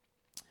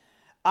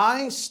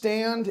I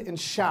stand and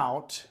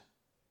shout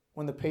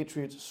when the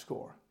Patriots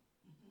score,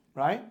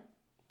 right?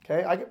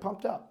 Okay, I get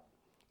pumped up.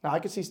 Now, I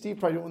can see Steve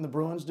probably do it when the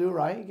Bruins do,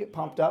 right? You get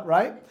pumped up,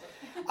 right?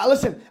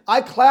 Listen,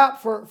 I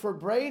clap for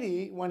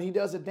Brady when he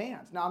does a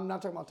dance. Now, I'm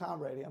not talking about Tom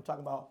Brady. I'm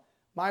talking about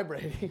my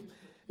Brady.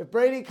 If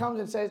Brady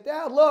comes and says,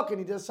 Dad, look, and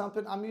he does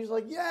something, I'm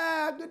usually like,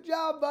 yeah, good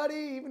job,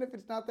 buddy, even if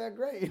it's not that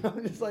great.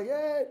 I'm just like,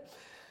 hey.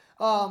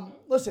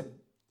 Listen,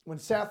 when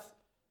Seth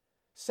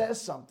says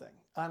something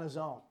on his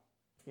own,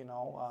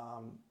 I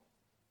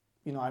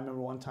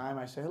remember one time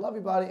I said, I love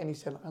you, buddy. And he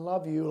said, I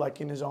love you,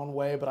 like in his own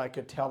way, but I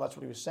could tell that's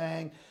what he was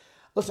saying.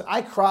 Listen,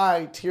 I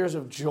cry tears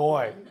of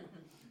joy,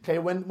 okay,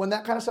 when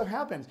that kind of stuff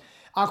happens.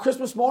 On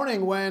Christmas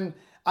morning, when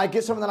I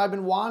get something that I've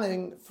been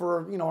wanting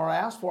for, or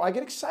asked for, I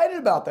get excited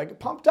about that, I get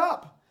pumped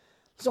up.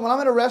 So when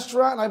I'm at a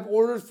restaurant and I've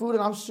ordered food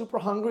and I'm super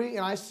hungry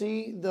and I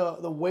see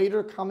the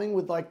waiter coming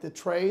with like the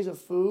trays of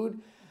food,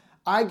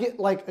 I get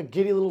like a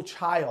giddy little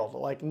child,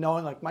 like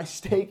knowing like my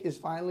steak is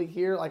finally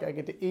here, like I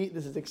get to eat,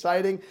 this is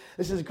exciting,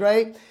 this is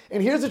great.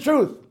 And here's the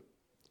truth.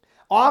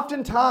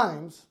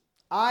 Oftentimes,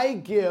 I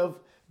give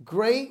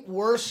great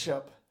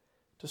worship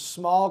to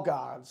small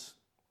gods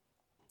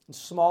and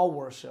small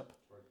worship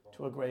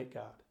to a great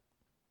God.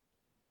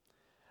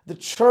 The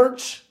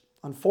church,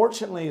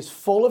 unfortunately, is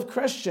full of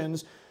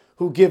Christians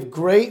who give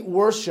great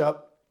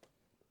worship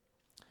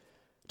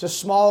to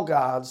small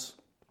gods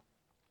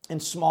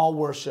and small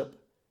worship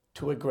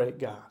to a great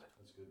God.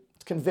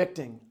 It's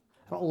convicting.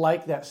 I don't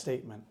like that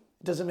statement.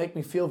 It doesn't make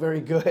me feel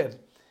very good,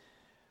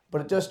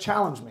 but it does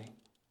challenge me.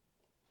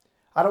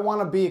 I don't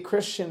want to be a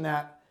Christian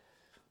that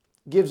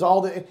gives all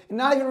the, and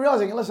not even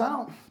realizing, listen, I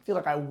don't feel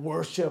like I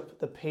worship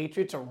the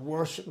Patriots or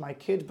worship my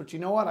kids, but you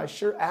know what? I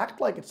sure act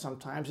like it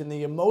sometimes, and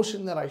the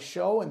emotion that I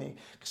show and the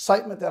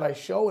excitement that I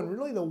show and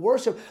really the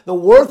worship, the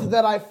worth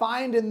that I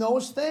find in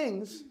those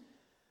things,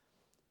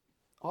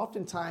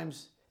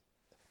 oftentimes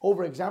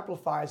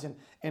over-exemplifies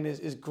and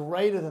is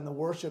greater than the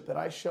worship that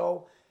I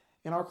show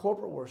in our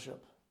corporate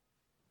worship.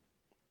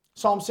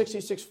 Psalm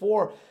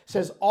 66:4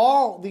 says,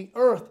 all the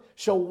earth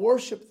shall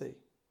worship thee,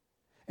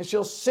 and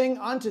shall sing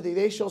unto thee.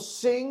 They shall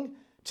sing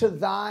to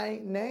thy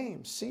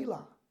name.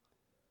 Selah.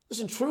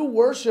 Listen, true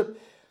worship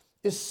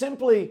is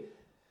simply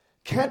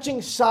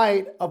catching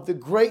sight of the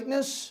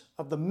greatness,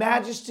 of the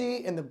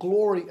majesty, and the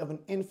glory of an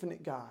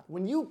infinite God.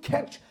 When you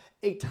catch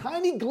a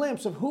tiny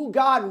glimpse of who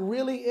God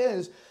really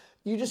is,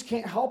 you just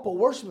can't help but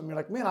worship Him. You're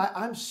like, man,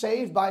 I'm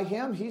saved by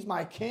Him. He's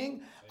my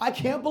King. I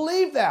can't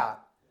believe that.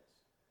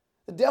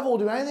 The devil will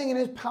do anything in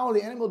his power,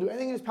 the enemy will do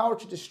anything in his power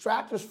to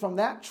distract us from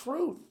that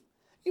truth.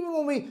 Even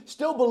when we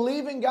still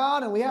believe in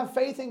God and we have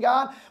faith in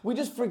God, we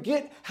just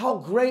forget how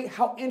great,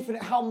 how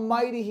infinite, how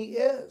mighty He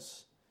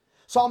is.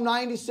 Psalm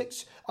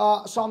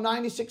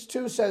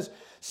 96:2 says,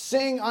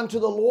 sing unto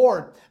the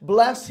Lord,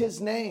 bless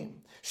His name.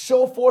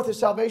 Show forth His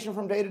salvation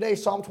from day to day.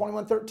 Psalm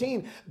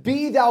 21:13.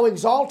 Be thou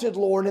exalted,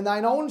 Lord, in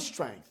thine own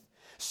strength.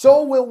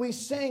 So will we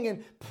sing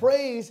and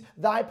praise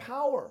thy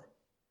power.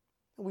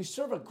 And we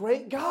serve a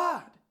great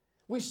God.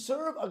 We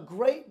serve a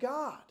great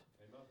God.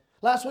 Amen.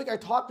 Last week I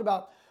talked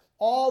about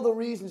all the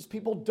reasons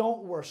people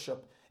don't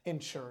worship in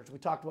church. We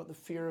talked about the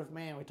fear of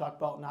man. We talked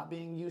about not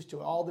being used to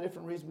it. All the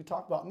different reasons we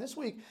talked about. And this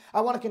week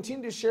I want to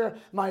continue to share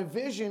my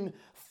vision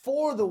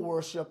for the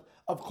worship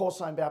of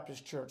Coastline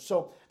Baptist Church.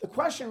 So the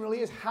question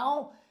really is,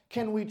 how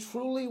can we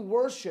truly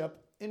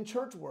worship in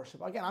church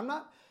worship? Again, I'm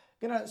not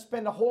going to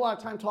spend a whole lot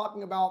of time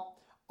talking about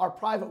our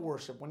private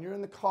worship when you're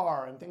in the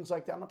car and things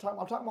like that. I'm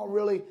talking about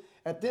really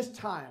at this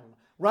time.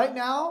 Right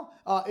now,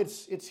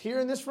 it's here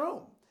in this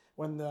room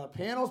when the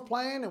piano's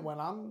playing and when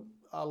I'm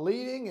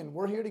leading and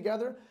we're here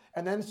together.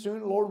 And then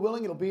soon, Lord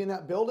willing, it'll be in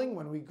that building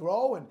when we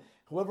grow and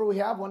whoever we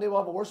have, one day we'll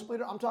have a worship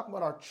leader. I'm talking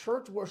about our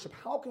church worship.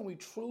 How can we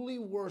truly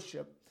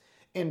worship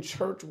in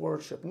church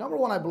worship? Number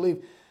one, I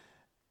believe,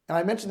 and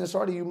I mentioned this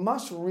already, you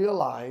must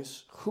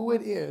realize who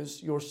it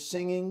is you're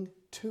singing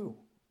to.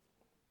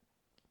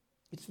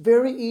 It's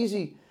very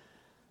easy,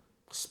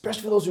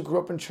 especially for those who grew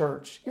up in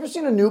church. You ever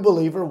seen a new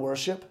believer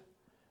worship?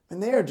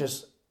 And they are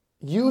just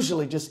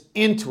usually just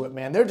into it,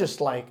 man. They're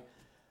just like,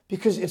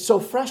 because it's so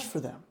fresh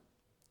for them.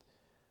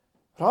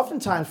 But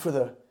oftentimes for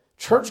the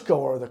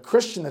churchgoer or the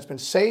Christian that's been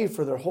saved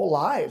for their whole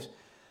lives,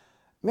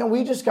 man,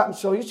 we just gotten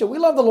so used to it. We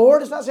love the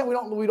Lord. It's not saying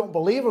we don't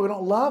believe or we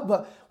don't love,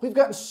 but we've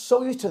gotten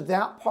so used to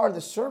that part of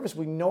the service.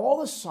 We know all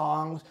the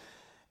songs,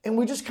 and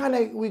we just kind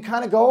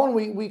of go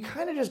and we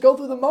kind of just go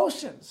through the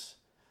motions.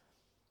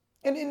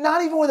 And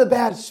not even with a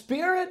bad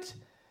spirit.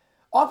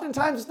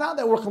 Oftentimes it's not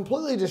that we're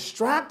completely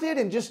distracted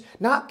and just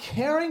not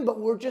caring, but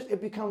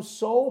it becomes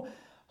so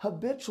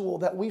habitual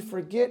that we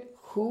forget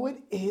who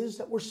it is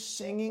that we're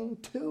singing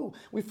to.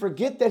 We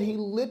forget that He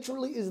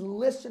literally is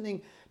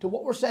listening to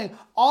what we're saying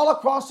all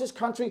across this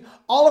country,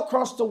 all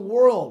across the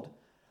world.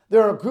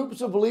 There are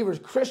groups of believers,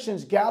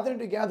 Christians, gathering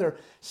together,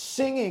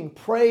 singing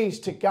praise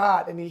to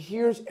God, and He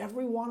hears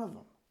every one of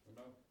them.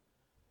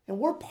 And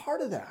we're part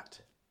of that.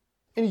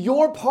 And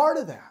you're part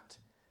of that.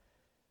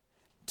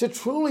 To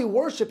truly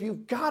worship,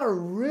 you've got to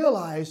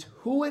realize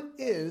who it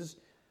is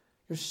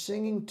you're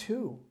singing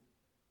to.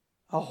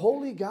 a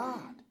holy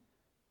God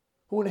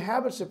who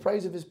inhabits the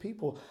praise of his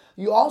people.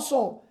 You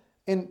also,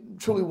 in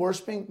truly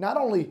worshiping, not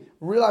only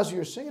realize who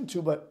you're singing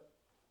to, but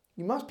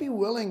you must be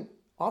willing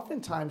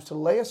oftentimes to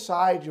lay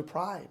aside your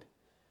pride.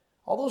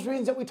 All those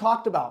reasons that we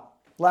talked about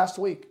last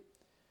week.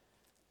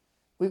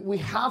 We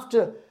have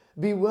to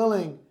be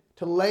willing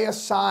to lay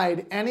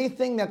aside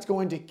anything that's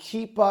going to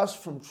keep us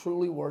from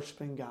truly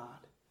worshiping God.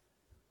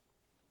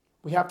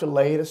 We have to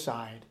lay it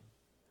aside.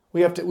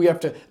 We have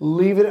to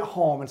leave it at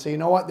home and say, you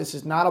know what? This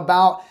is not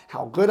about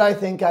how good I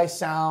think I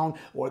sound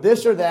or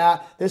this or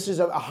that. This is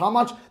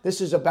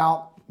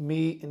about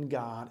me and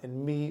God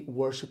and me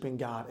worshiping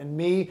God and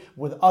me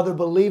with other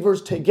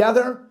believers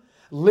together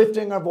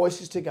lifting our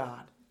voices to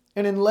God.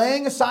 And in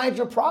laying aside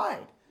your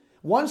pride,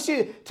 once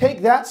you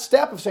take that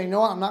step of saying,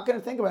 no, I'm not going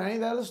to think about any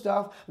of that other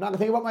stuff. I'm not going to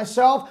think about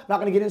myself. I'm not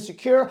going to get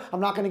insecure. I'm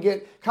not going to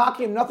get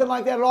cocky. Nothing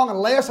like that at all. I'm going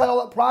to lay aside all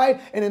that pride.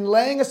 And in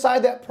laying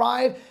aside that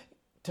pride,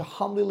 to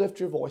humbly lift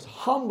your voice,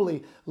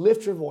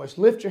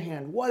 lift your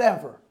hand,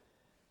 whatever,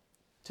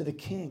 to the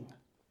King.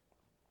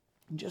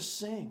 And just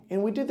sing.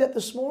 And we did that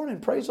this morning.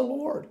 Praise the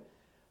Lord.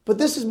 But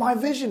this is my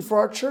vision for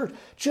our church.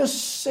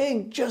 Just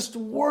sing. Just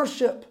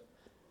worship.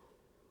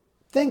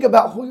 Think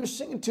about who you're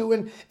singing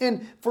to.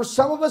 And for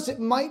some of us, it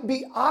might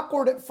be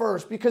awkward at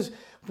first because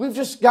we've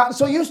just gotten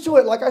so used to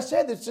it. Like I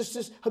said, it's just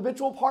this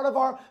habitual part of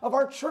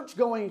our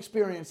church-going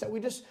experience that we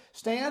just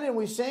stand and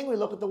we sing, we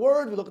look at the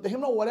word, we look at the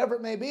hymnal, whatever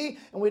it may be,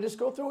 and we just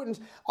go through it. And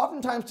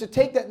oftentimes to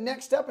take that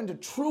next step into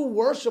true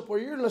worship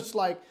where you're just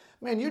like,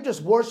 man, you're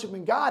just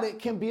worshiping God, it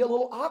can be a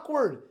little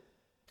awkward.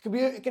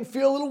 It can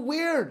feel a little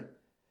weird.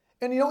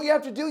 And you know what you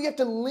have to do? You have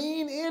to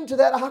lean into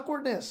that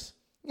awkwardness.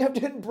 You have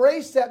to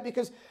embrace that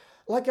because,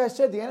 like I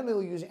said, the enemy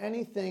will use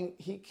anything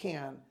he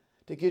can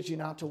to get you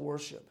not to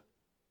worship.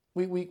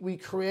 We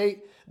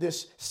create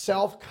this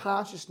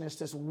self-consciousness,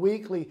 this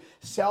weekly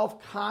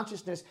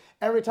self-consciousness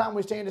every time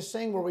we stand to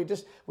sing where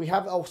we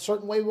have a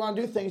certain way we want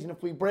to do things, and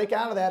if we break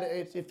out of that,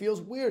 it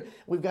feels weird.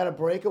 We've got to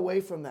break away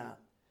from that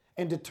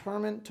and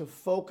determine to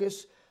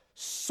focus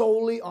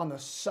solely on the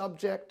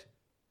subject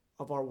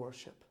of our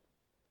worship.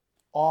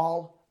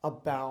 All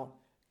about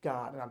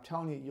God. And I'm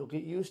telling you, you'll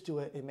get used to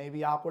it. It may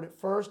be awkward at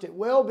first. It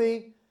will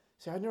be.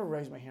 See, I've never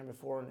raised my hand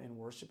before in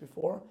worship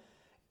before.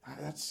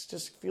 That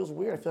just feels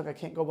weird. I feel like I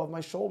can't go above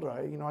my shoulder.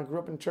 I grew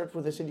up in church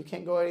where they said you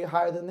can't go any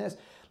higher than this.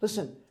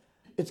 Listen,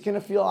 it's going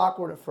to feel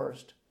awkward at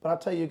first, but I'll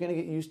tell you, you're going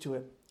to get used to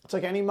it. It's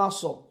like any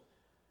muscle.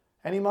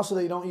 Any muscle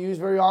that you don't use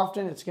very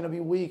often, it's going to be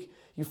weak.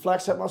 You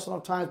flex that muscle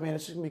enough times, man,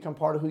 it's just going to become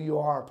part of who you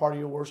are, part of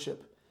your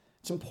worship.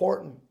 It's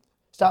important.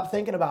 Stop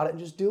thinking about it and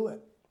just do it.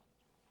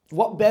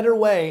 What better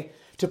way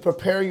to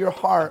prepare your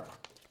heart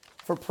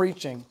for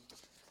preaching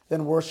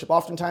than worship?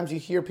 Oftentimes you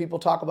hear people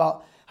talk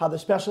about how the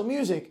special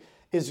music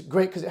is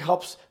great because it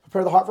helps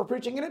prepare the heart for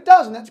preaching, and it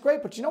does, and that's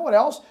great. But you know what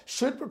else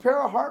should prepare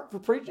our heart for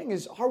preaching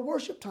is our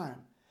worship time.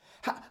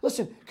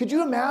 Listen, could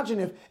you imagine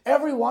if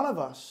every one of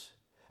us,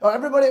 or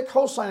everybody at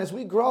Coastline, as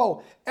we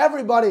grow,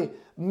 everybody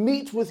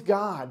meets with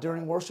God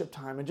during worship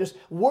time and just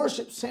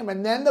worships Him,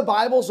 and then the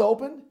Bible's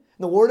opened, and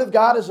the Word of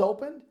God is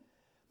opened?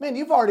 Man,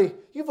 you've already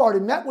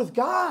met with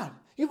God.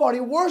 You've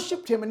already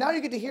worshiped Him, and now you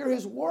get to hear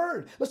His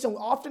Word. Listen,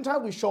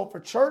 oftentimes we show up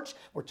for church,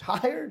 we're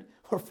tired,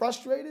 we're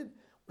frustrated,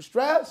 we're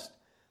stressed,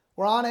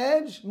 we're on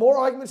edge. More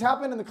arguments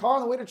happen in the car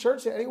on the way to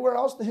church than anywhere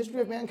else in the history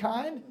of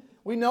mankind.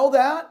 We know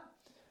that,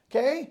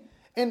 okay?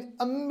 And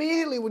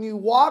immediately when you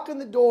walk in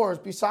the doors,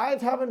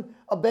 besides having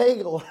a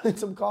bagel and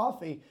some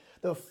coffee,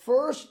 the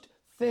first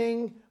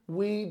thing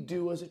we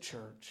do as a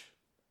church,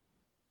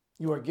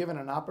 you are given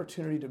an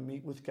opportunity to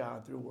meet with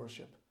God through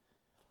worship.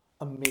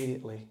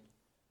 Immediately.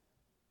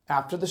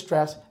 After the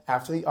stress,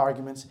 after the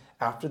arguments,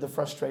 after the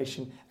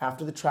frustration,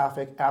 after the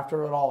traffic,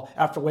 after it all,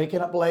 after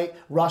waking up late,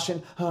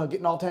 rushing,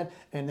 getting all tense,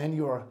 and then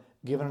you are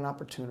given an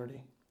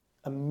opportunity.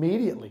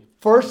 Immediately.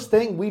 First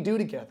thing we do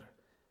together.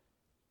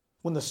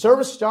 When the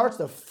service starts,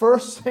 the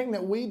first thing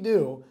that we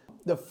do,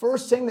 the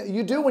first thing that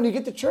you do when you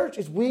get to church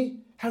is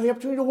we have the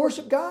opportunity to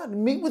worship God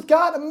and meet with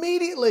God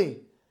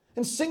immediately.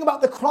 And sing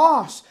about the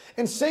cross.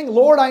 And sing,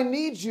 Lord, I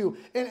need you.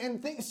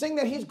 And sing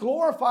that He's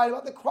glorified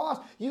about the cross.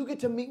 You get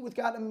to meet with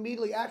God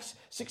immediately. Acts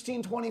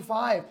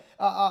 16:25.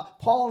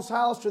 Paul and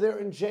Silas are there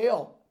in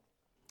jail.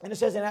 And it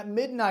says, and at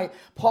midnight,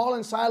 Paul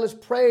and Silas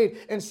prayed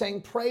and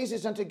sang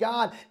praises unto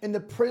God. And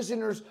the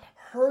prisoners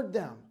heard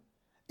them.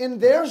 In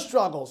their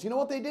struggles, you know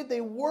what they did?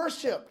 They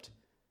worshiped.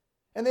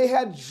 And they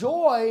had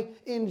joy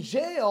in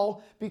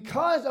jail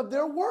because of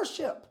their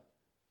worship.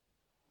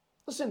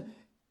 Listen,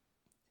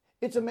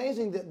 it's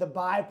amazing that the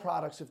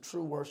byproducts of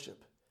true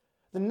worship.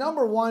 The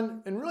number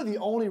one, and really the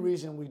only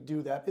reason we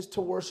do that is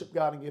to worship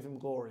God and give Him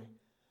glory.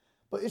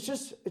 But it's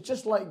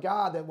just like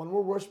God that when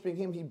we're worshiping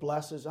Him, He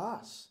blesses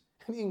us.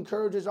 And He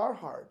encourages our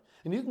heart.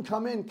 And you can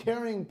come in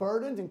carrying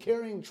burdens and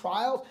carrying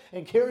trials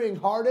and carrying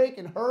heartache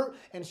and hurt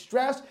and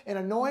stress and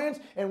annoyance.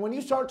 And when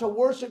you start to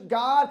worship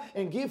God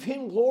and give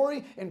Him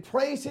glory and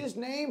praise His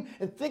name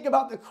and think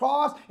about the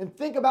cross and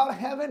think about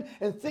heaven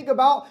and think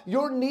about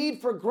your need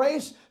for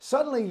grace,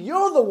 suddenly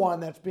you're the one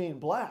that's being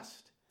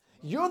blessed.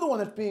 You're the one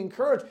that's being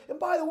encouraged. And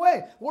by the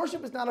way,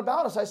 worship is not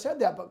about us. I said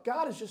that, but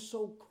God is just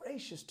so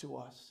gracious to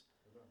us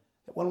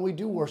that when we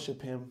do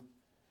worship Him,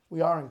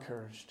 we are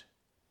encouraged.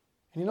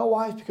 And you know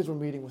why? It's because we're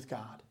meeting with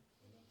God.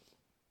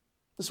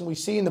 Listen, we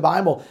see in the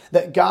Bible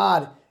that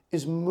God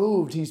is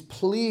moved. He's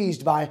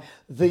pleased by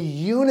the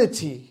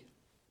unity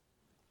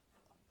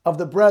of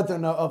the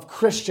brethren, of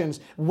Christians,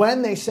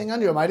 when they sing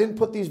unto Him. I didn't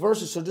put these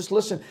verses, so just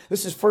listen.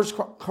 This is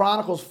 1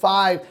 Chronicles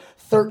 5,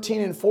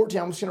 13 and 14.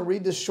 I'm just going to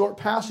read this short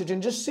passage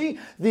and just see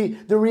the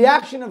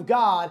reaction of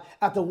God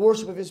at the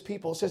worship of His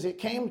people. It says, it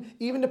came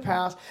even to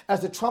pass,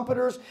 as the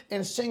trumpeters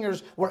and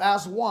singers were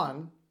as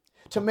one,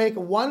 to make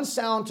one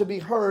sound to be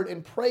heard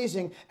in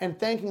praising and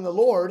thanking the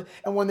Lord.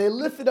 And when they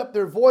lifted up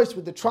their voice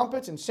with the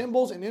trumpets and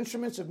cymbals and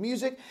instruments of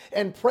music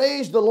and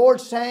praised the Lord,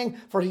 saying,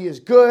 for He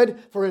is good,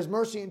 for His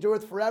mercy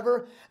endureth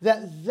forever,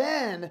 that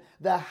then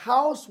the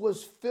house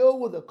was filled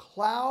with a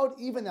cloud,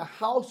 even the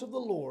house of the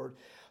Lord,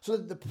 so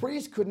that the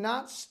priest could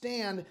not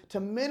stand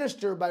to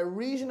minister by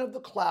reason of the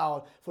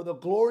cloud, for the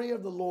glory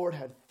of the Lord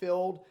had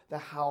filled the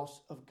house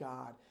of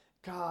God.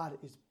 God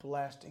is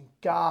blessed, and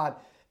God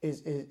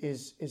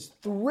is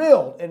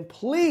thrilled and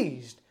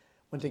pleased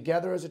when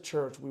together as a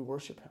church we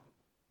worship Him.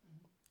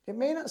 It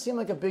may not seem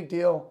like a big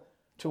deal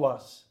to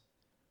us.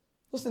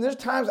 Listen, there's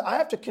times I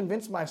have to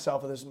convince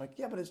myself of this. I'm like,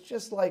 yeah, but it's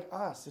just like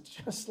us. It's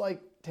just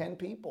like 10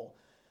 people.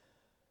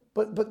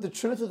 But the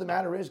truth of the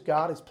matter is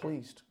God is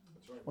pleased.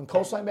 When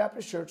Coastline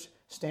Baptist Church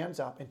stands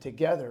up and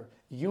together,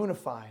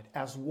 unified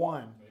as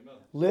one, Amen,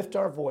 lift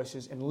our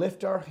voices and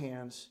lift our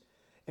hands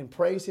and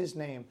praise His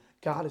name,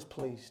 God is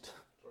pleased.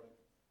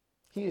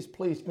 He is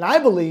pleased. And I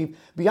believe,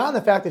 beyond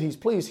the fact that He's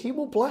pleased, He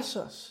will bless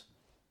us.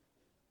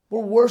 We're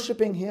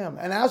worshiping Him.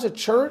 And as a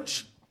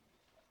church,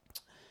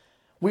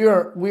 we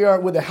are,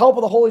 with the help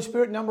of the Holy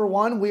Spirit, number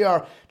one, we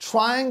are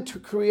trying to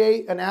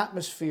create an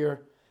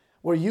atmosphere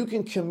where you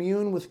can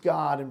commune with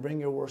God and bring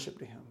your worship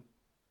to Him.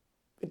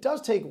 It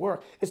does take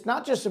work. It's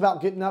not just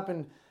about getting up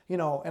and,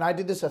 and I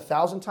did this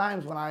 1,000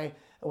 times when I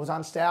was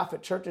on staff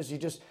at churches. You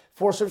just,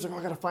 4 services,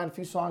 I got to find a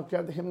few songs,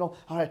 grab the hymnal.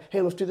 All right,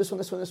 hey, let's do this one,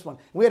 this one, this one.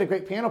 And we had a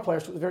great piano player,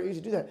 so it was very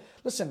easy to do that.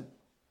 Listen,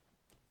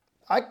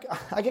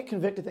 I get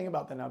convicted thinking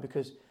about that now,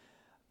 because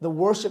the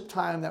worship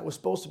time that was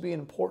supposed to be an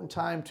important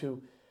time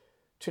to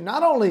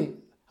not only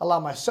allow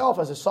myself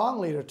as a song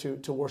leader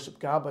to worship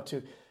God, but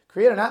to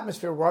create an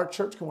atmosphere where our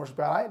church can worship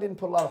God, I didn't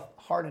put a lot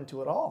of heart into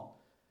it at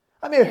all.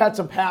 I may have had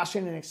some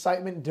passion and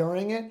excitement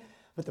during it,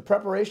 but the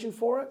preparation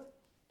for it,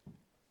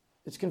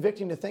 it's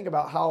convicting to think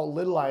about how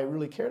little I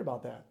really cared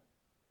about that.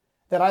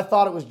 That I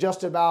thought it was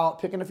just about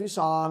picking a few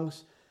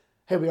songs.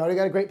 Hey, we already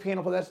got a great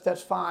piano player,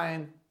 that's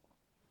fine.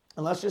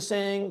 And let's just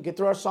sing, get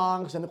through our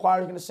songs, and the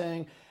choir's going to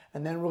sing,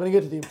 and then we're going to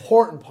get to the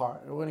important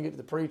part. We're going to get to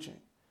the preaching.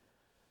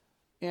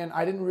 And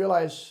I didn't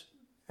realize,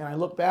 and I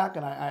look back,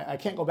 and I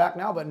can't go back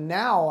now, but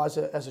now as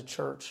a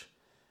church,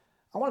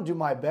 I want to do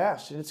my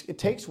best. And it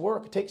takes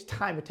work, it takes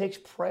time, it takes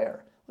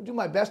prayer. I do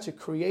my best to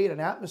create an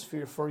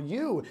atmosphere for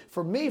you,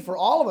 for me, for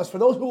all of us, for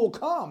those who will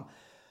come.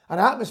 An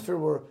atmosphere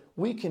where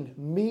we can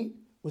meet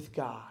with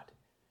God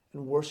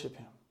and worship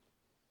Him.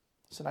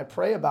 So I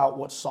pray about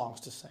what songs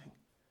to sing.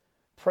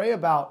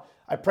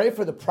 I pray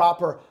for the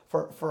proper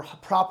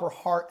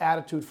heart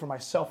attitude for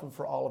myself and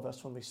for all of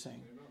us when we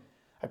sing. Amen.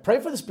 I pray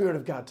for the Spirit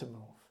of God to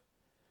move.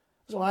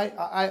 So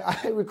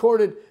I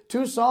recorded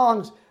 2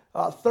 songs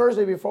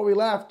Thursday before we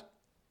left,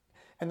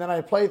 and then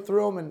I played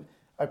through them and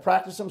I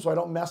practiced them so I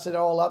don't mess it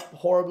all up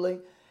horribly.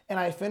 And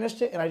I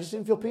finished it and I just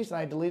didn't feel peace, and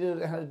I deleted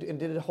it and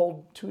did a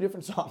whole 2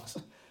 different songs.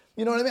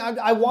 You know what I mean?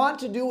 I want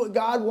to do what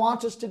God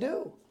wants us to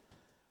do.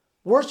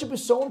 Worship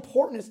is so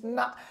important. It's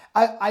not.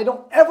 I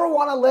don't ever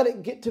want to let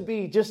it get to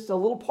be just a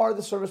little part of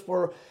the service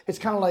where it's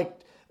kind of like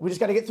we just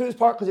got to get through this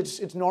part because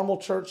it's normal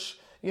church,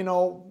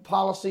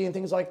 policy and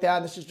things like that.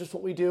 And this is just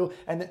what we do.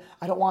 And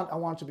I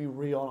want it to be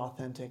real and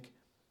authentic.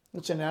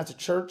 Listen, as a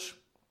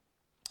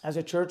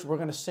church, we're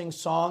going to sing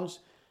songs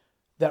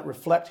that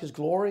reflect His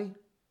glory.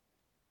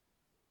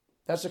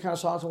 That's the kind of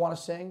songs I want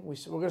to sing. We're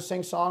going to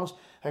sing songs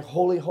like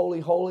Holy,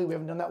 Holy, Holy. We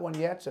haven't done that one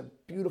yet. It's a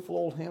beautiful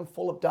old hymn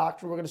full of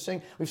doctrine. We're going to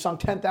sing. We've sung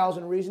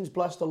 10,000 Reasons.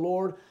 Bless the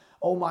Lord,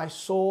 oh my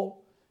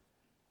soul.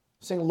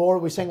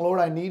 We sang, Lord,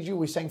 I need you.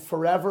 We sang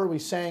Forever. We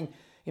sang,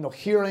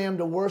 Here I am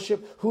to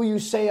worship. Who you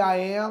say I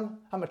am.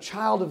 I'm a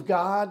child of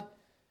God.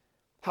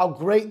 How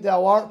great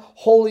thou art.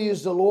 Holy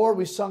is the Lord.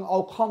 We sung,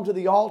 Oh, come to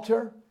the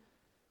altar.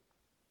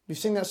 You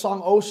sing that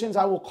song, Oceans,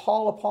 I will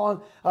call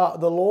upon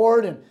the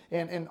Lord,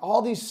 and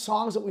all these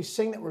songs that we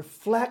sing that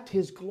reflect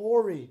His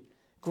glory.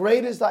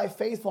 Great is thy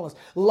faithfulness.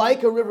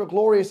 Like a river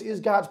glorious is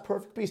God's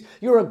perfect peace.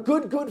 You're a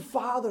good, good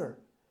Father.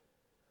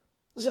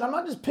 Listen, I'm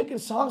not just picking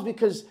songs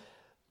because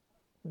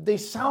they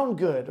sound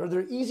good or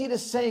they're easy to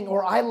sing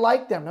or I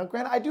like them. Now,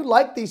 granted, I do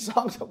like these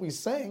songs that we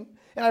sing,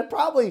 and I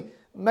probably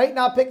might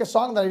not pick a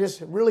song that I just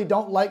really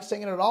don't like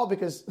singing at all,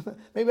 because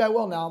maybe I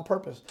will now on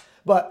purpose.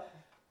 But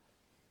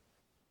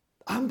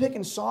I'm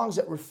picking songs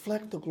that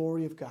reflect the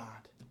glory of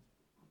God.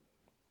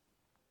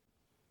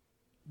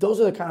 Those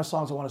are the kind of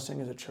songs I want to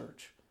sing as a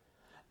church.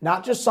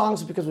 Not just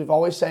songs because we've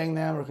always sang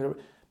them, or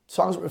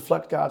Songs that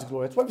reflect God's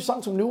glory. That's why we've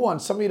sung some new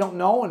ones. Some of you don't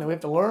know, and we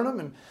have to learn them.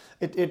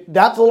 And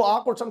that's a little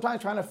awkward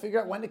sometimes, trying to figure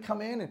out when to come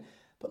in.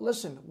 But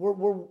listen, we're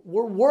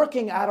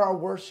working at our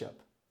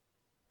worship.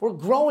 We're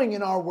growing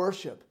in our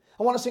worship.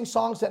 I want to sing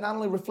songs that not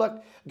only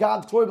reflect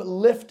God's glory, but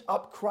lift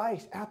up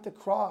Christ at the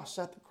cross,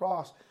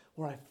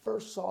 where I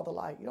first saw the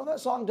light. You know what that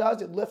song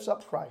does? It lifts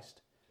up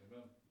Christ.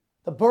 Amen.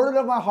 The burden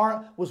of my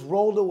heart was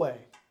rolled away.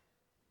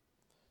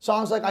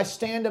 Songs like I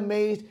stand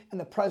amazed in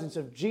the presence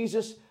of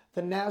Jesus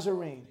the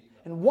Nazarene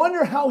and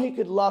wonder how he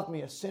could love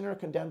me, a sinner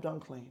condemned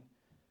unclean.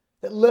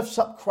 That lifts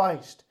up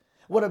Christ.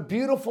 What a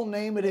beautiful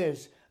name it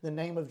is, the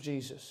name of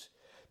Jesus.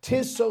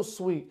 'Tis so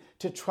sweet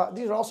to trust.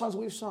 These are all songs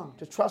we've sung,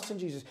 to trust in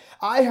Jesus.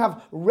 I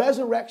have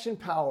resurrection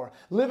power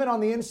living on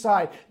the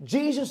inside.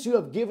 Jesus, you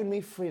have given me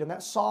freedom.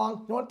 That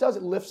song, you know what it does?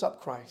 It lifts up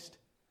Christ.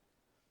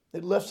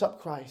 It lifts up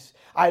Christ.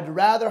 I'd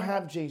rather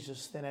have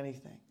Jesus than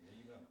anything.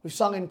 We've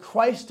sung in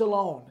Christ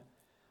alone.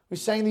 We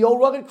sang the old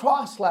rugged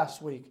cross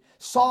last week.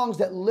 Songs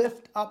that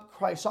lift up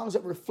Christ. Songs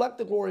that reflect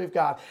the glory of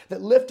God.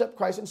 That lift up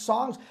Christ. And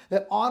songs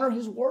that honor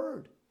his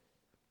word.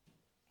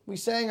 We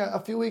sang a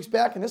few weeks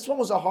back, and this one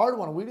was a hard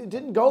one. It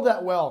didn't go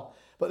that well.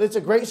 But it's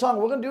a great song.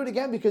 We're going to do it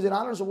again because it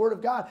honors the word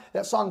of God.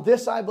 That song,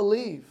 This I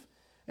Believe.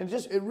 And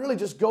it really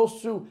just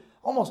goes through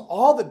almost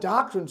all the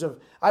doctrines of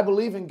I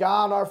believe in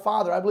God our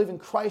Father. I believe in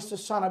Christ the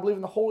Son. I believe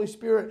in the Holy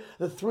Spirit,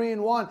 the three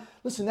in one.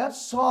 Listen, that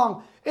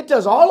song, it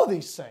does all of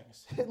these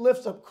things. It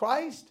lifts up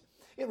Christ.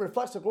 It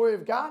reflects the glory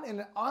of God, and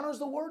it honors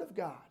the word of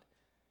God.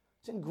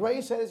 It's in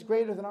grace that is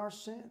greater than our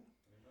sin. Amen.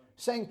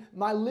 Saying,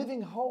 my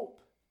living hope.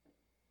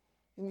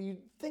 And you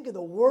think of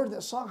the word of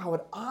that song, how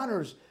it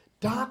honors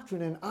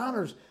doctrine and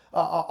honors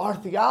our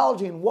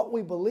theology and what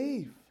we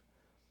believe.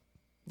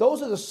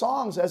 Those are the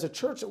songs as a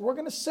church that we're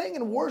going to sing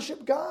and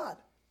worship God.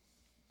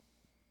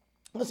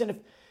 Listen,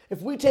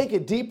 if we take a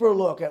deeper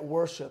look at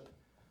worship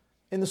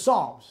in the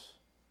Psalms,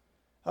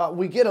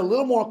 we get a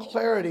little more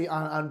clarity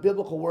on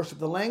biblical worship.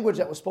 The language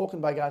that was spoken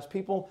by God's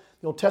people,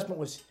 the Old Testament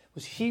was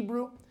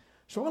Hebrew.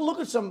 So we're going to look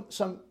at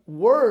some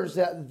words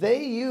that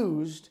they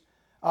used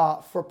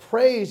for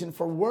praise and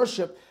for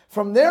worship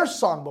from their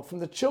songbook, from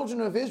the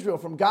children of Israel,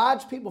 from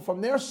God's people, from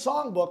their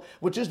songbook,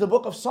 which is the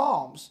book of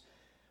Psalms.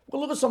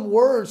 We'll look at some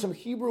words, some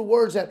Hebrew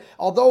words that,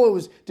 although it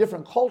was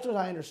different cultures,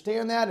 I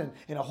understand that, and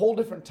in a whole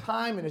different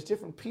time, and it's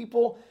different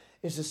people,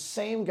 it's the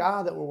same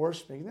God that we're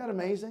worshiping. Isn't that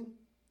amazing?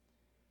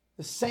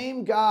 The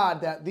same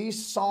God that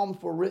these Psalms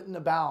were written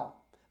about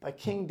by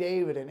King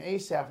David and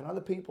Asaph and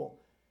other people,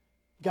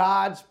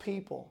 God's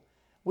people.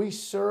 We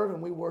serve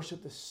and we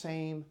worship the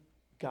same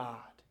God.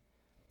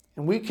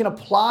 And we can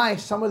apply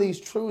some of these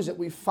truths that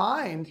we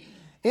find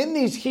in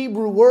these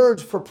Hebrew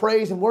words for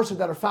praise and worship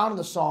that are found in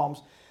the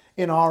Psalms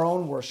in our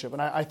own worship.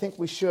 And I think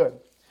we should.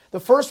 The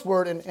first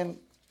word, and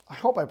I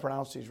hope I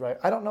pronounce these right.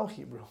 I don't know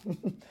Hebrew,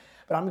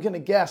 but I'm going to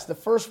guess. The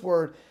first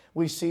word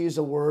we see is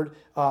the word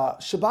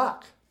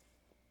Shabach.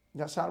 Does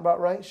that sound about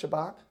right?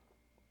 Shabach?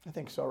 I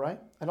think so, right?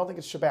 I don't think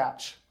it's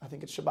Shabach. I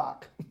think it's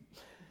Shabach.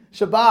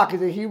 Shabach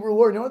is a Hebrew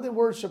word. You know what the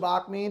word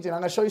Shabach means? And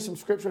I'm going to show you some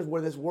scriptures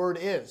where this word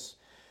is.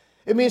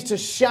 It means to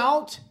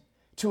shout,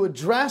 to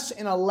address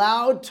in a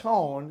loud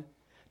tone,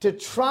 to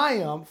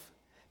triumph,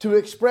 to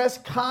express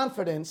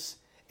confidence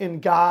in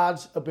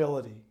God's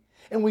ability.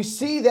 And we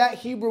see that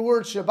Hebrew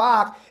word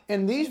Shabach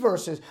in these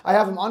verses. I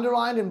have them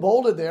underlined and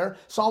bolded there.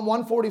 Psalm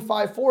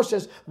 145:4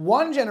 says,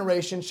 one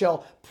generation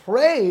shall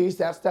praise,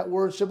 that's that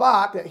word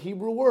Shabach, that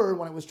Hebrew word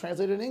when it was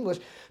translated in English,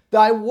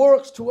 thy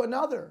works to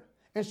another,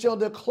 and shall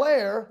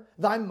declare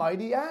thy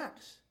mighty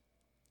acts.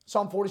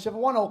 Psalm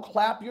 47:1, oh,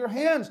 clap your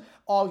hands,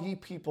 all ye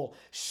people.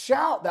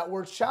 Shout, that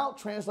word shout,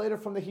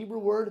 translated from the Hebrew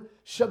word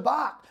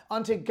Shabach,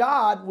 unto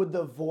God with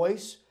the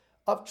voice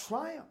of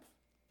triumph.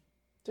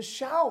 To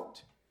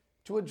shout,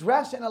 to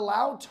address in a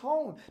loud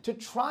tone, to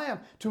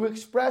triumph, to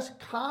express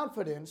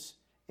confidence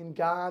in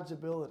God's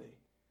ability.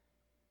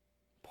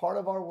 Part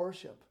of our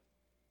worship.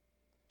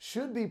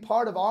 Should be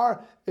part of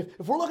our, if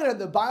we're looking at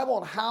the Bible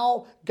and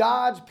how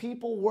God's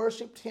people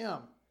worshiped him,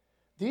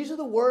 these are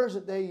the words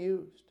that they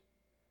used.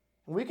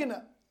 And we can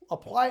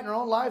apply it in our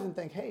own lives and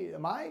think, hey,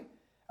 am I,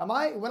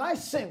 when I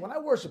sing, when I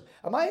worship,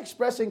 am I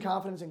expressing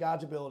confidence in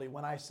God's ability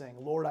when I sing,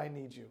 Lord, I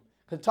need you?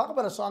 Because talk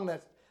about a song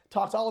that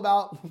talks all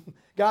about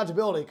God's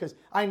ability, because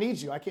I need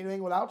you. I can't do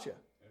anything without you.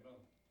 Amen.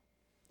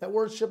 That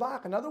word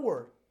Shabach, another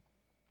word.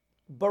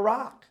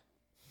 Barak.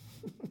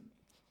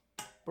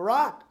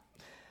 Barak.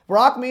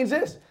 Barak means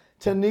this,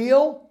 to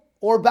kneel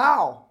or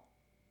bow,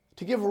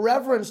 to give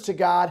reverence to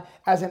God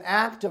as an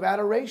act of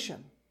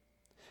adoration.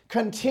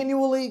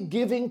 Continually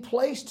giving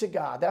place to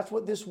God. That's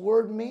what this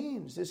word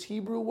means, this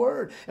Hebrew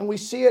word. And we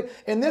see it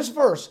in this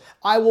verse.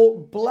 I will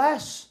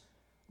bless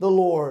the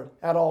Lord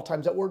at all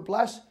times. That word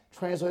bless,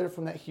 translated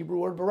from that Hebrew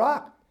word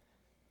barak.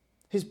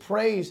 His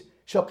praise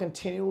shall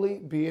continually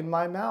be in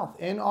my mouth.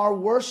 In our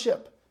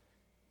worship,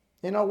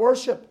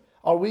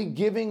 are we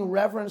giving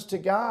reverence to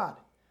God?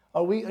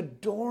 Are we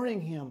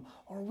adoring him?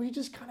 Or are we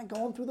just kind of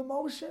going through the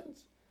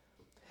motions?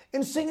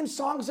 And singing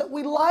songs that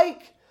we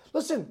like.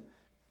 Listen,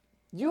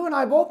 You and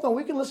I both know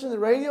we can listen to the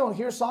radio and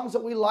hear songs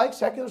that we like,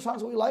 secular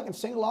songs that we like, and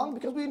sing along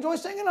because we enjoy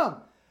singing them.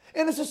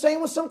 And it's the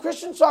same with some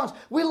Christian songs.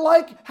 We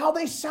like how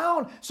they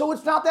sound, so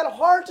it's not that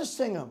hard to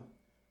sing them.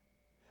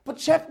 But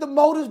check the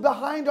motives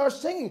behind our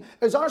singing.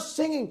 Is our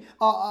singing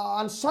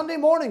on Sunday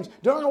mornings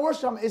during the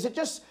worship time, is it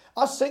just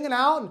us singing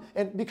out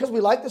and because we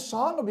like the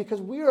song, or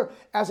because we are,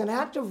 as an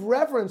act of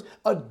reverence,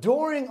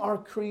 adoring our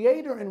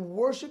Creator and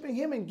worshiping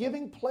Him and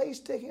giving place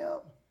to Him?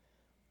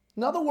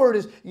 Another word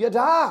is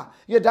yada.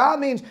 Yada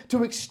means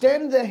to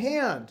extend the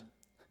hand,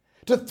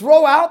 to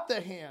throw out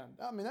the hand.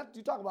 I mean,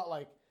 you talk about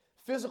like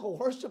physical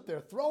worship there,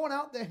 throwing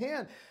out the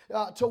hand,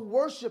 to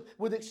worship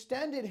with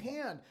extended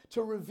hand,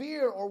 to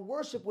revere or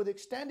worship with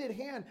extended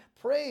hand,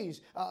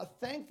 praise,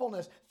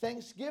 thankfulness,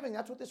 thanksgiving.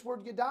 That's what this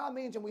word yada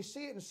means, and we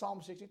see it in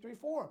Psalm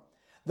 63:4.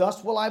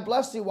 Thus will I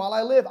bless thee while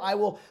I live. I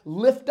will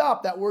lift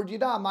up, that word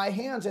yada, my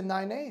hands in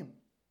thy name.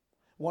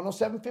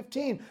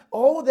 107:15.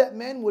 Oh, that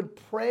men would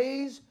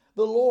praise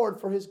the Lord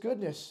for His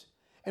goodness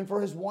and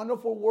for His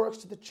wonderful works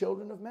to the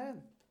children of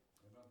men.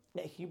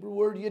 That Hebrew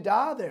word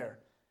yada there.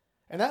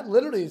 And that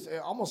literally is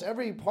almost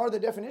every part of the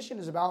definition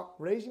is about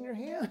raising your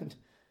hand.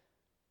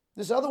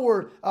 This other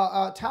word,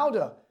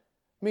 tauda,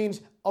 means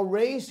a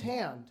raised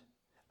hand,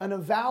 an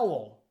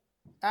avowal,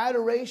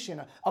 adoration,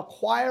 a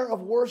choir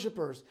of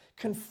worshipers,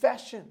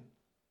 confession,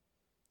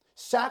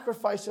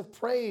 sacrifice of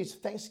praise,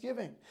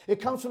 thanksgiving.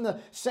 It comes from the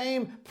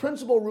same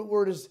principal root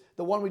word as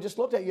the one we just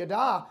looked at,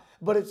 yada,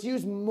 but it's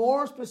used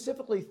more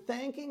specifically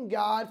thanking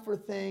God for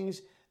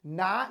things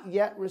not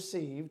yet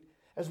received,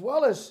 as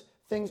well as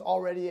things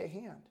already at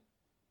hand.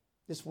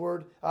 This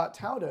word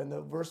tauda in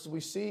the verses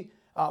we see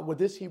with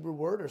this Hebrew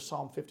word, or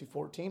Psalm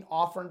 50:14,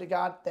 offer unto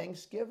God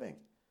thanksgiving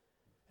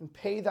and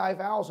pay thy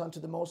vows unto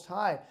the Most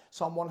High.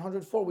 Psalm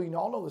 104, we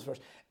all know this verse.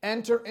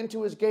 Enter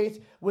into His gates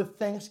with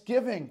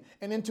thanksgiving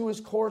and into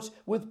His courts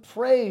with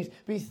praise.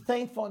 Be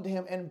thankful unto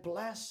Him and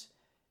bless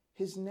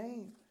His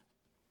name.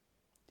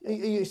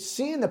 You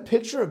seeing the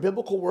picture of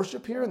biblical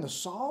worship here in the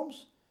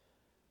Psalms?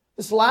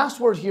 This last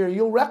word here,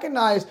 you'll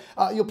recognize,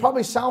 you'll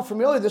probably sound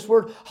familiar. This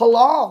word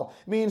halal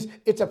means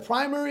it's a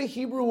primary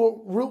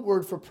Hebrew root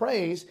word for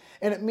praise,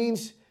 and it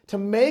means to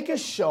make a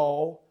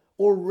show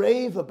or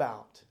rave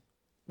about.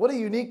 What a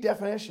unique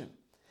definition.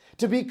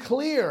 To be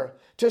clear,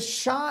 to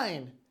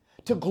shine,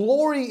 to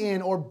glory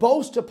in or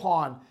boast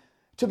upon,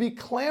 to be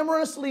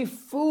clamorously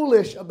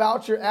foolish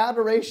about your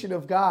adoration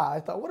of God.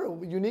 I thought, what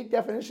a unique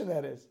definition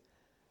that is.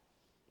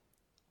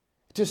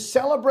 To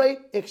celebrate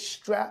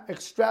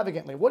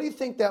extravagantly. What do you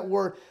think that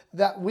word,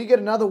 that we get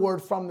another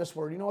word from this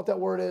word? You know what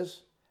that word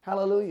is?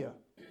 Hallelujah.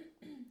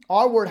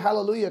 Our word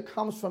hallelujah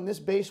comes from this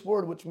base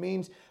word, which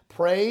means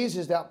praise,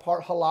 is that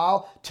part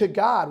halal, to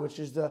God, which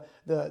is the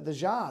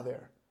jah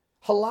there.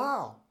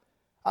 Halal.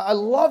 I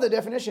love the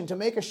definition, to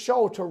make a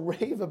show, to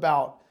rave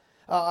about,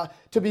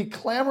 to be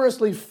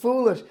clamorously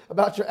foolish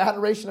about your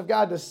adoration of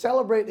God, to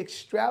celebrate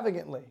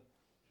extravagantly.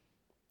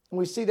 And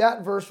we see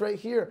that verse right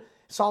here.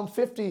 Psalm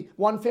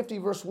 150,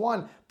 verse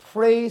 1,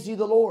 praise ye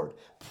the Lord.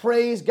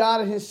 Praise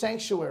God in His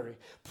sanctuary.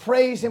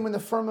 Praise Him in the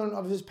firmament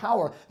of His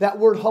power. That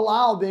word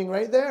halal being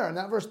right there in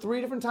that verse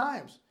 3 different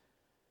times.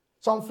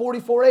 Psalm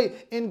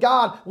 44:8, in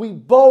God we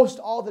boast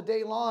all the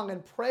day long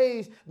and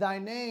praise thy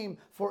name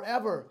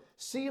forever.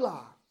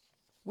 Selah.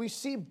 We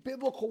see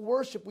biblical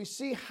worship. We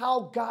see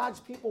how God's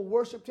people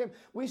worshiped Him.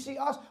 We see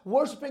us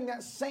worshiping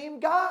that same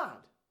God.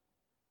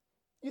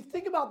 You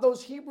think about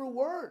those Hebrew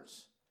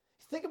words.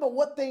 Think about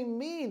what they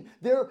mean,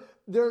 their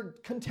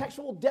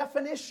contextual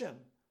definition.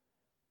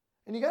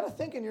 And you got to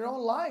think in your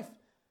own life,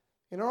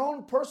 in your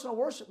own personal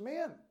worship,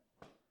 man,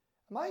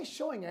 am I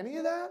showing any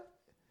of that?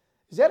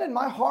 Is that in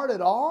my heart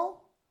at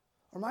all?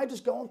 Or am I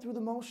just going through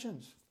the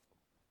motions?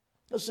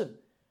 Listen,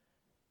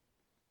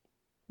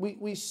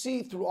 we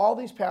see through all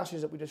these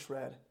passages that we just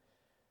read,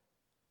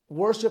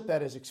 worship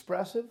that is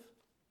expressive,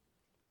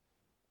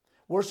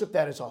 worship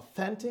that is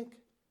authentic,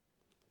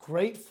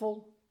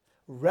 grateful,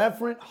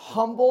 reverent,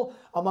 humble,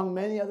 among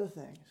many other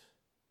things.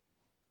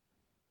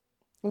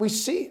 And we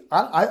see,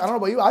 I don't know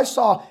about you, I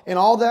saw in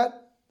all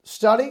that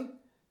study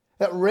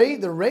that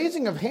the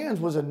raising of hands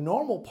was a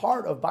normal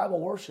part of Bible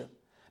worship.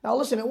 Now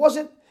listen, it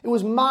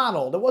was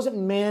modeled. It wasn't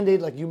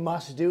mandated like you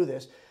must do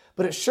this,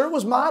 but it sure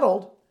was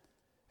modeled.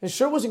 It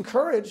sure was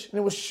encouraged, and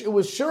it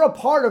was sure a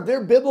part of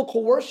their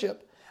biblical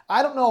worship.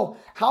 I don't know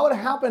how it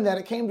happened that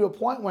it came to a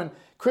point when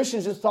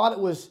Christians just thought it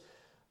was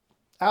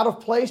out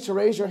of place to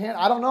raise your hand.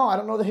 I don't know. I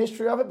don't know the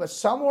history of it, but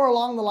somewhere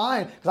along the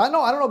line, because I don't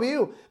know about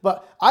you,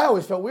 but I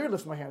always felt weird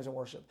lifting my hands in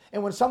worship.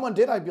 And when someone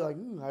did, I'd be like,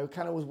 ooh, I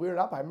kind of was weirded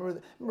up. I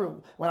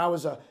remember when I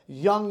was a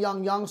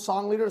young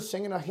song leader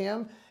singing a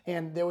hymn,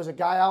 and there was a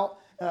guy out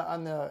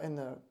in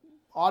the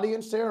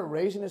audience there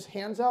raising his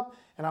hands up,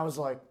 and I was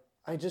like,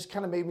 it just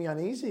kind of made me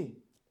uneasy.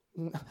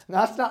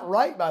 That's not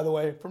right, by the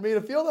way, for me to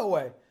feel that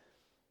way.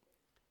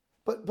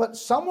 But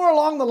somewhere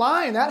along the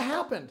line, that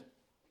happened.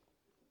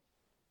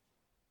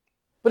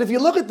 But if you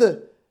look at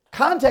the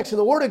context of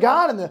the Word of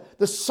God and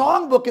the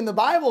songbook in the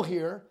Bible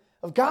here,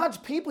 of God's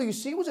people, you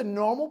see, was a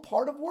normal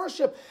part of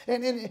worship.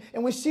 And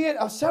we see it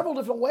several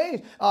different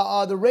ways.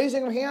 The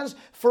raising of hands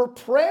for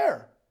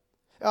prayer.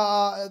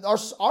 Our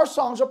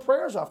songs are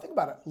prayers off. Think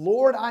about it.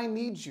 Lord, I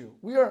need you.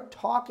 We are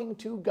talking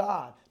to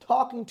God.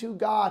 Talking to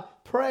God.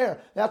 Prayer.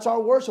 That's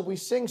our worship. We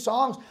sing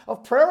songs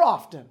of prayer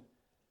often.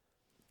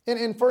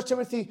 In 1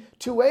 Timothy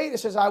 2:8, it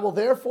says, I will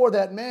therefore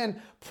that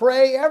men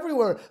pray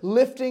everywhere,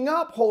 lifting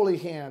up holy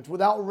hands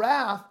without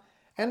wrath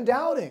and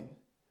doubting.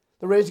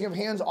 The raising of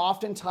hands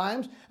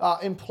oftentimes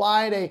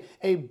implied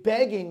a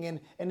begging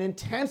and an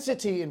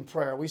intensity in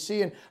prayer. We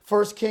see in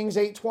 1 Kings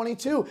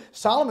 8:22,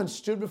 Solomon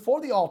stood before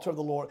the altar of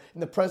the Lord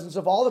in the presence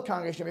of all the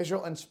congregation of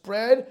Israel and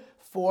spread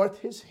forth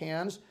his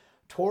hands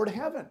toward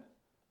heaven.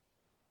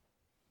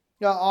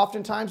 Now,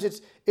 oftentimes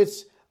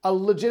it's a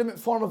legitimate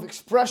form of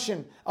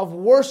expression of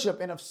worship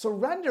and of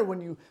surrender when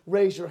you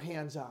raise your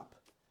hands up.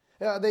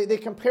 They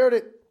compared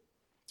it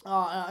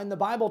in the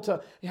Bible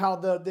to how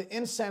the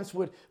incense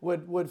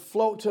would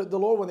float to the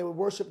Lord when they would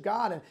worship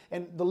God,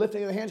 and the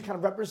lifting of the hands kind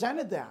of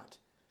represented that.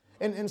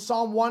 In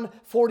Psalm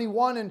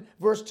 141 and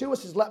verse 2, it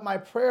says, let my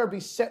prayer be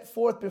set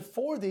forth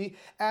before thee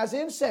as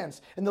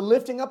incense, and the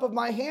lifting up of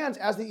my hands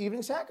as the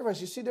evening sacrifice.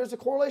 You see, there's a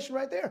correlation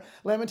right there.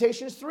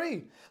 Lamentations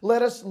 3,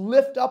 let us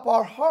lift up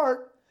our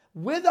heart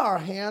with our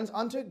hands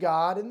unto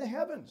God in the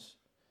heavens.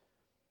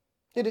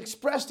 It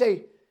expressed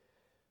a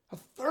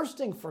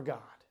thirsting for God.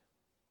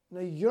 And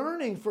a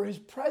yearning for his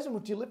presence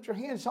when you lift your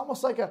hands. It's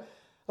almost like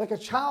a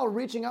child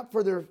reaching up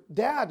for their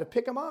dad to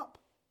pick him up.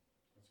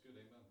 That's good,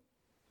 amen.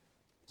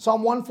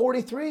 Psalm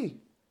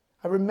 143.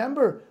 I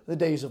remember the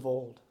days of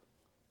old.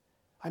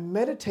 I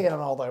meditate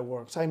on all thy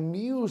works. I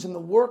muse in the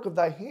work of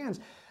thy hands.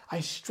 I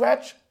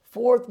stretch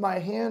forth my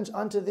hands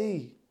unto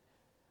thee.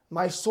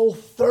 My soul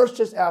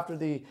thirsteth after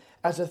thee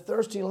as a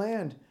thirsty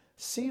land.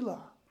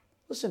 Selah.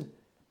 Listen,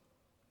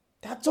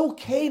 that's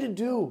okay to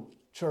do,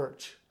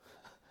 church.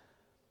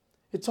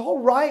 It's all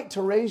right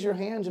to raise your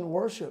hands in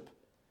worship.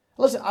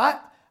 Listen, I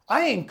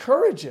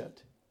encourage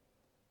it.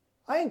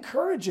 I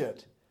encourage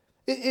it.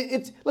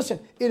 Listen,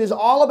 it is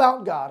all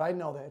about God. I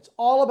know that. It's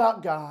all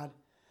about God.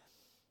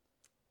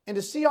 And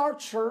to see our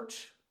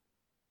church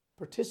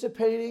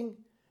participating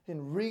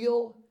in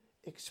real,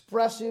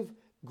 expressive,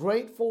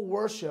 grateful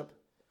worship,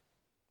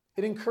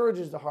 it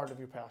encourages the heart of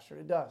your pastor.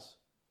 It does.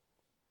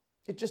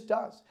 It just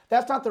does.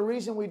 That's not the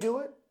reason we do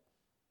it.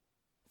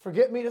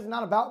 Forget me, it's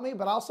not about me,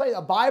 but I'll say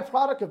a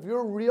byproduct of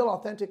your real,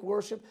 authentic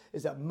worship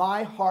is that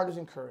my heart is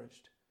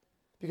encouraged.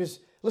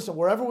 Because, listen,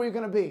 wherever we're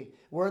going to be,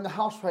 we're in the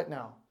house right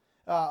now.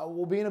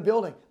 We'll be in a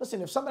building.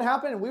 Listen, if something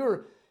happened and we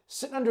were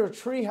sitting under a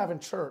tree having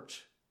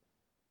church,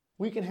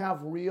 we can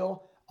have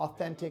real,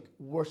 authentic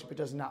worship. It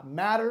does not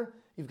matter.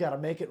 You've got to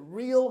make it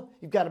real.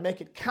 You've got to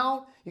make it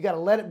count. You've got to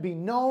let it be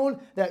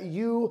known that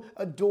you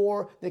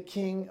adore the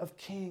King of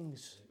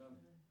Kings.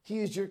 He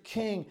is your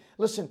King.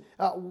 Listen,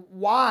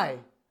 why?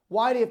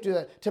 Why do you have to do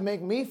that? To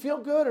make me feel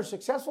good or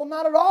successful?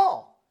 Not at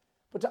all.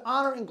 But to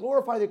honor and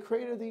glorify the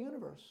Creator of the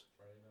universe.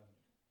 Right.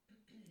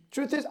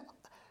 Truth is,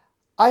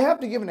 I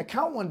have to give an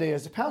account one day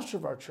as the pastor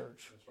of our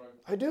church. That's right.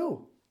 I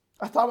do.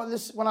 I thought about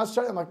this when I was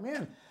studying. I'm like,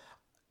 man.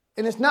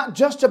 And it's not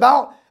just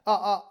about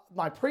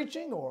my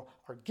preaching or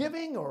our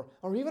giving or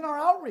even our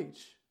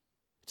outreach.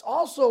 It's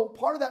also,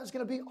 part of that is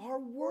going to be our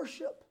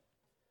worship.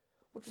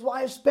 Which is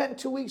why I spent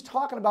 2 weeks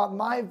talking about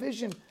my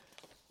vision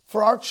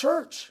for our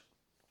church.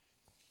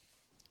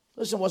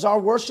 Listen, was our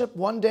worship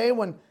one day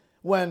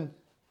when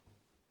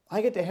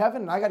I get to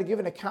heaven and I got to give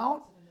an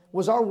account?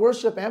 Was our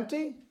worship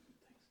empty?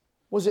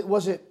 Was it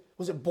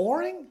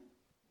boring?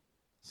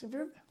 So have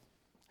you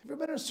ever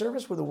been in a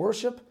service where the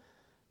worship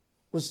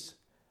was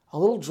a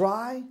little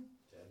dry?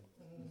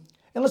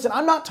 And listen,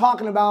 I'm not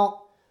talking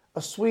about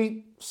a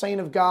sweet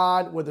saint of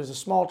God where there's a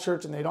small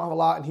church and they don't have a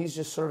lot and he's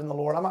just serving the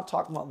Lord. I'm not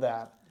talking about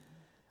that.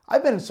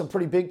 I've been in some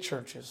pretty big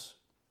churches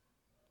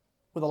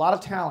with a lot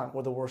of talent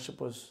where the worship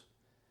was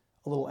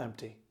a little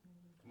empty.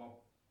 Come on.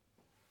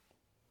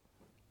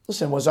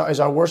 Listen, is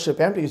our worship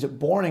empty? Is it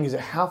boring? Is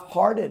it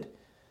half-hearted?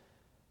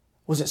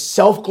 Was it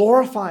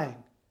self-glorifying?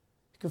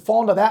 You can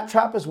fall into that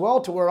trap as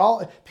well, to where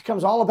it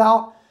becomes all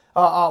about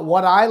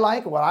what I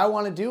like, what I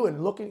want to do,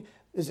 and looking.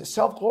 Is it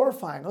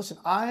self-glorifying? Listen,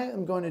 I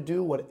am going to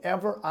do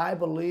whatever I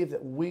believe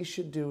that we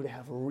should do to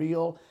have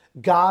real,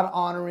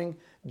 God-honoring,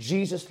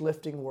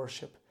 Jesus-lifting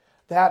worship.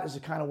 That is the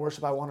kind of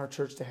worship I want our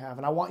church to have,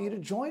 and I want you to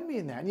join me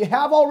in that. And you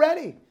have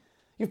already.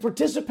 You've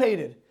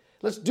participated.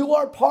 Let's do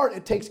our part.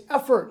 It takes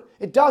effort.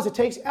 It does. It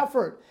takes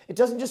effort. It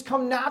doesn't just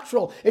come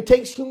natural. It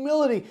takes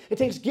humility. It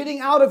takes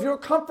getting out of your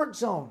comfort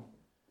zone.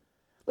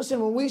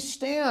 Listen, when we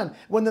stand,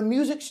 when the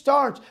music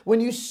starts,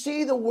 when you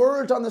see the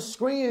words on the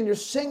screen and you're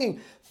singing,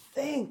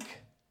 think.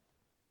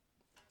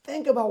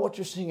 Think about what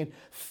you're singing.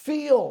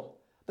 Feel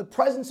the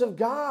presence of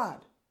God.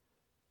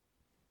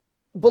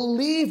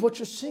 Believe what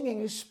you're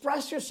singing.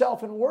 Express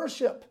yourself in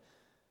worship.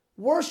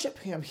 Worship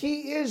Him.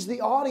 He is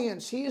the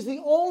audience. He is the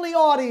only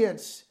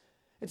audience.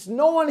 It's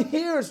no one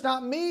here. It's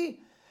not me.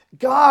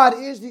 God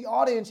is the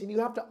audience, and you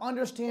have to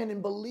understand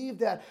and believe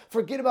that.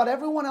 Forget about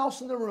everyone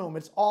else in the room.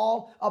 It's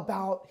all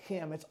about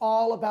Him. It's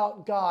all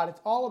about God. It's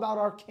all about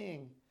our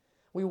King.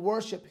 We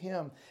worship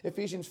Him.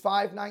 Ephesians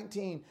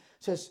 5:19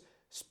 says,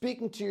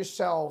 speaking to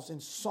yourselves in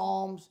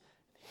psalms,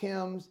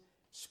 hymns,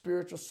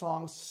 spiritual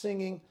songs,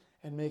 singing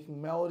and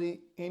making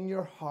melody in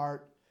your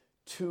heart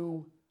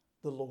to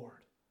the Lord.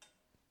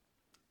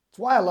 That's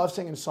why I love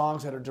singing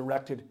songs that are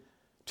directed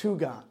to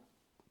God.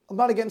 I'm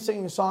not against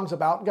singing songs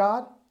about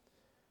God,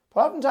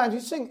 but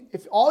oftentimes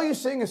if all you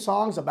sing is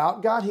songs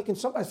about God, He can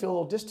sometimes feel a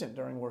little distant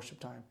during worship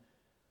time.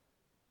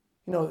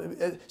 You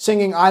know,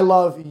 singing I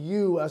love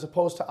you as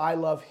opposed to I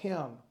love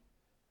Him.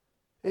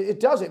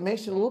 It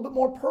makes it a little bit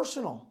more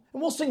personal.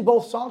 And we'll sing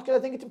both songs because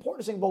I think it's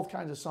important to sing both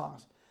kinds of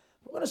songs.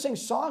 We're going to sing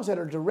songs that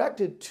are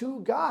directed to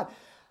God.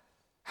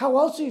 How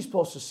else are you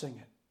supposed to sing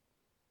it?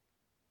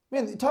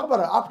 Man, talk about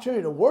an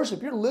opportunity to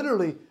worship. You're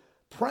literally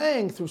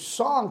praying through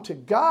song to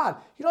God.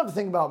 You don't have to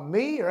think about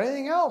me or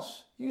anything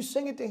else. You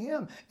sing it to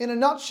Him. In a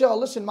nutshell,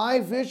 listen, my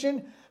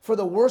vision for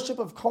the worship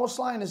of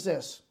Coastline is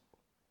this.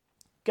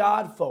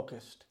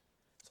 God-focused.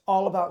 It's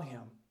all about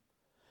Him.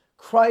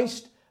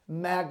 Christ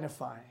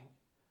magnifying.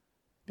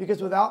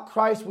 Because without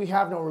Christ, we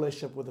have no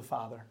relationship with the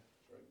Father.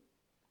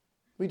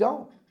 We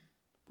don't.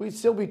 We'd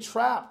still be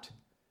trapped.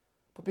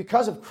 But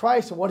because of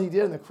Christ and what He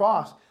did on the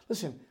cross,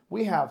 listen,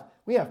 we have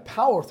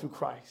power through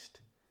Christ.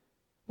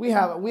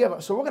 So we're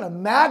going to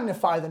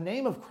magnify the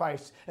name of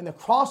Christ and the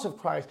cross of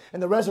Christ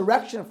and the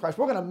resurrection of Christ.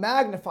 We're going to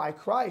magnify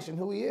Christ and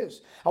who He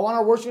is. I want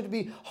our worship to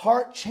be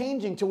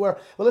heart-changing to where,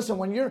 well, listen,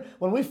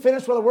 when we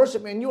finish with the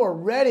worship, man, you are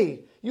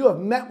ready. You have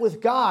met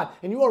with God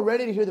and you are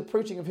ready to hear the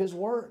preaching of His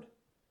word.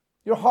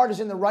 Your heart is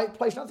in the right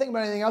place. Not thinking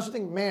about anything else. You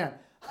think, man,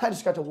 I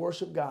just got to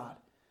worship God.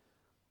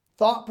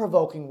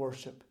 Thought-provoking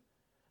worship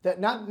that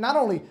not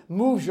only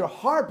moves your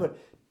heart,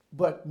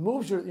 but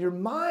moves your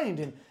mind,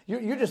 and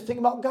you're just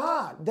thinking about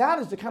God. That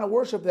is the kind of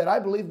worship that I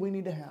believe we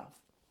need to have.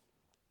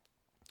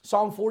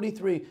 Psalm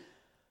 43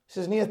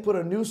 says, and He hath put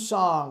a new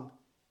song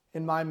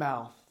in my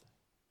mouth,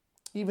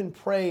 even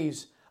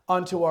praise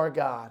unto our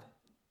God.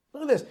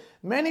 Look at this.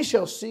 Many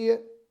shall see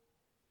it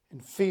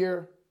and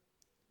fear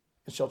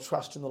and shall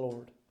trust in the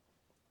Lord.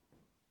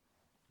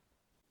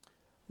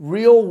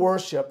 Real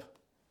worship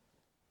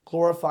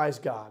glorifies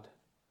God.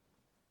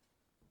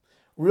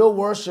 Real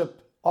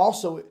worship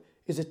also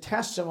is a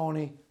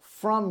testimony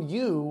from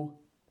you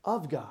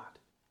of God.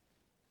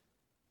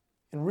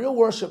 And real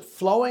worship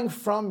flowing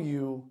from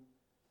you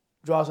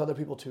draws other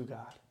people to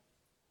God.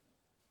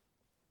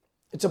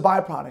 It's a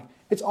byproduct.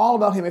 It's all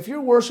about Him. If your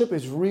worship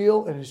is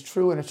real and it's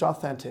true and it's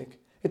authentic,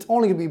 it's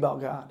only going to be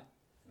about God.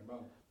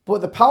 Amen.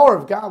 But the power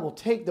of God will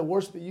take the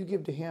worship that you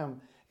give to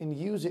Him and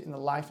use it in the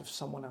life of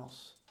someone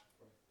else.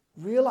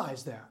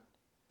 Realize that.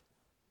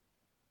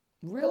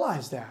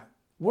 Realize that.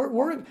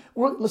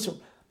 Listen,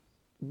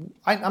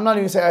 I'm not even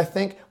going to say I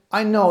think.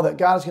 I know that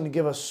God is going to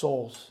give us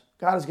souls.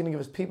 God is going to give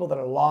us people that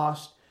are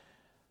lost,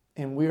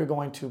 and we are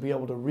going to be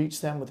able to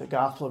reach them with the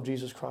gospel of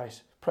Jesus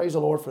Christ. Praise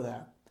the Lord for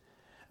that.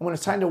 And when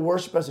it's time to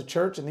worship as a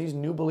church and these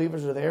new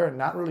believers are there and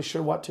not really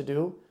sure what to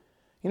do,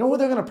 you know who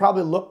they're going to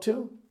probably look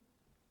to?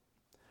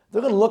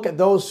 They're going to look at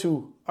those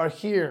who are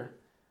here,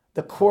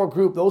 the core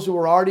group, those who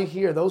are already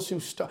here, those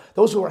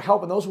who are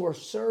helping, those who are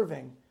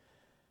serving.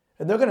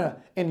 And they're going to,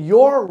 and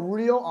your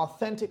real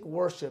authentic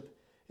worship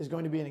is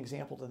going to be an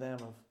example to them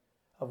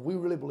of we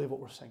really believe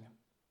what we're singing.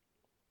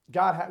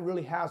 God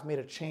really has made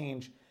a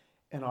change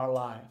in our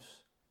lives.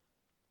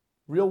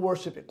 Real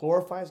worship, it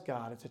glorifies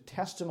God. It's a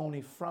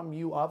testimony from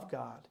you of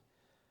God.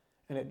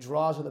 And it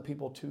draws other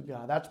people to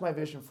God. That's my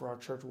vision for our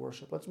church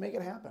worship. Let's make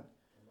it happen.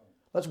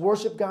 Let's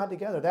worship God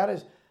together. That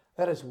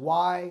is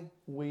why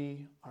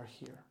we are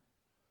here.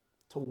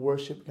 To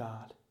worship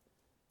God.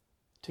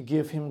 To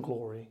give Him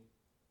glory.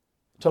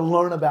 To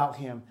learn about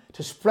Him.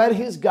 To spread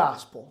His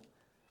gospel.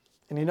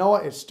 And you know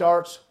what? It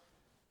starts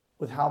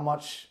with how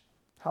much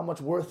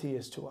worth He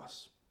is to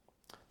us.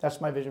 That's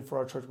my vision for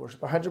our church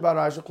worship. Our heads are bowed,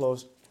 our eyes are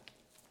closed.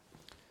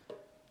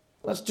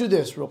 Let's do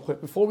this real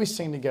quick before we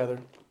sing together.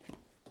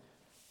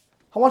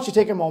 I want you to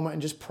take a moment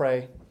and just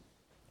pray.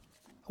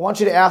 I want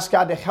you to ask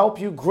God to help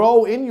you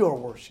grow in your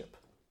worship.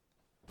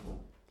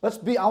 I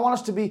want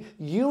us to be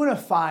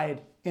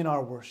unified in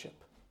our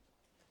worship.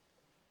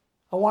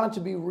 I want it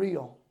to be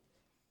real.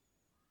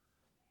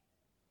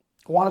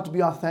 I want it to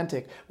be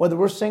authentic. Whether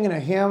we're singing a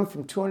hymn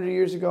from 200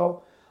 years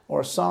ago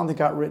or a song that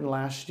got written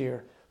last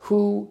year,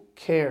 who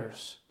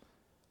cares?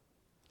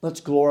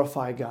 Let's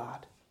glorify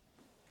God.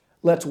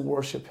 Let's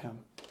worship Him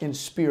in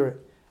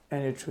spirit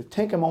and in truth.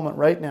 Take a moment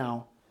right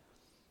now.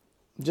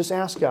 Just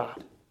ask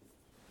God,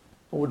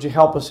 would you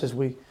help us as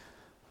we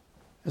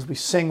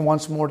sing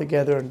once more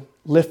together and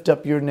lift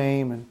up your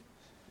name and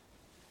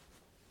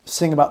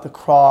sing about the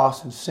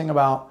cross and sing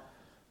about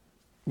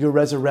your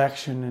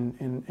resurrection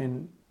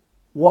and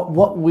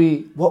what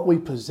we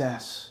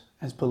possess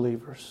as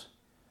believers.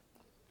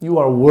 You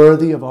are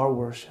worthy of our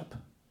worship.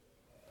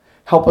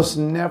 Help us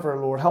never,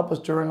 Lord, help us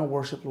during our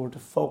worship, Lord, to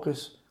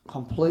focus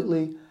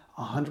completely,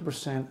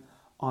 100%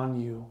 on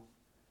you.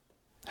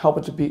 Help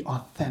it to be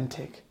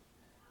authentic.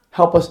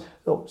 Help us,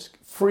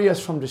 free us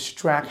from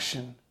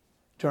distraction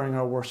during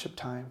our worship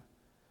time.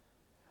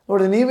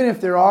 Lord, and even if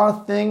there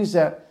are things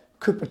that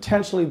could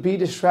potentially be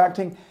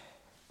distracting,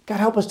 God,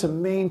 help us to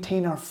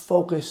maintain our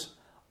focus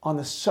on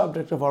the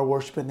subject of our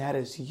worship, and that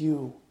is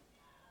you.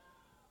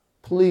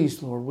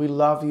 Please, Lord, we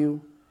love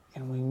you,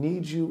 and we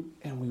need you,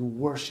 and we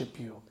worship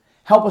you.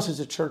 Help us as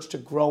a church to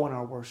grow in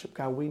our worship.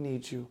 God, we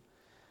need you.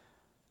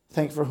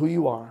 Thank you for who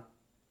you are.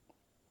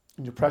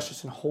 In your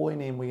precious and holy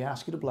name, we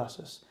ask you to bless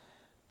us.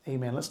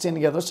 Amen. Let's stand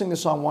together. Let's sing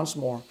this song once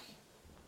more.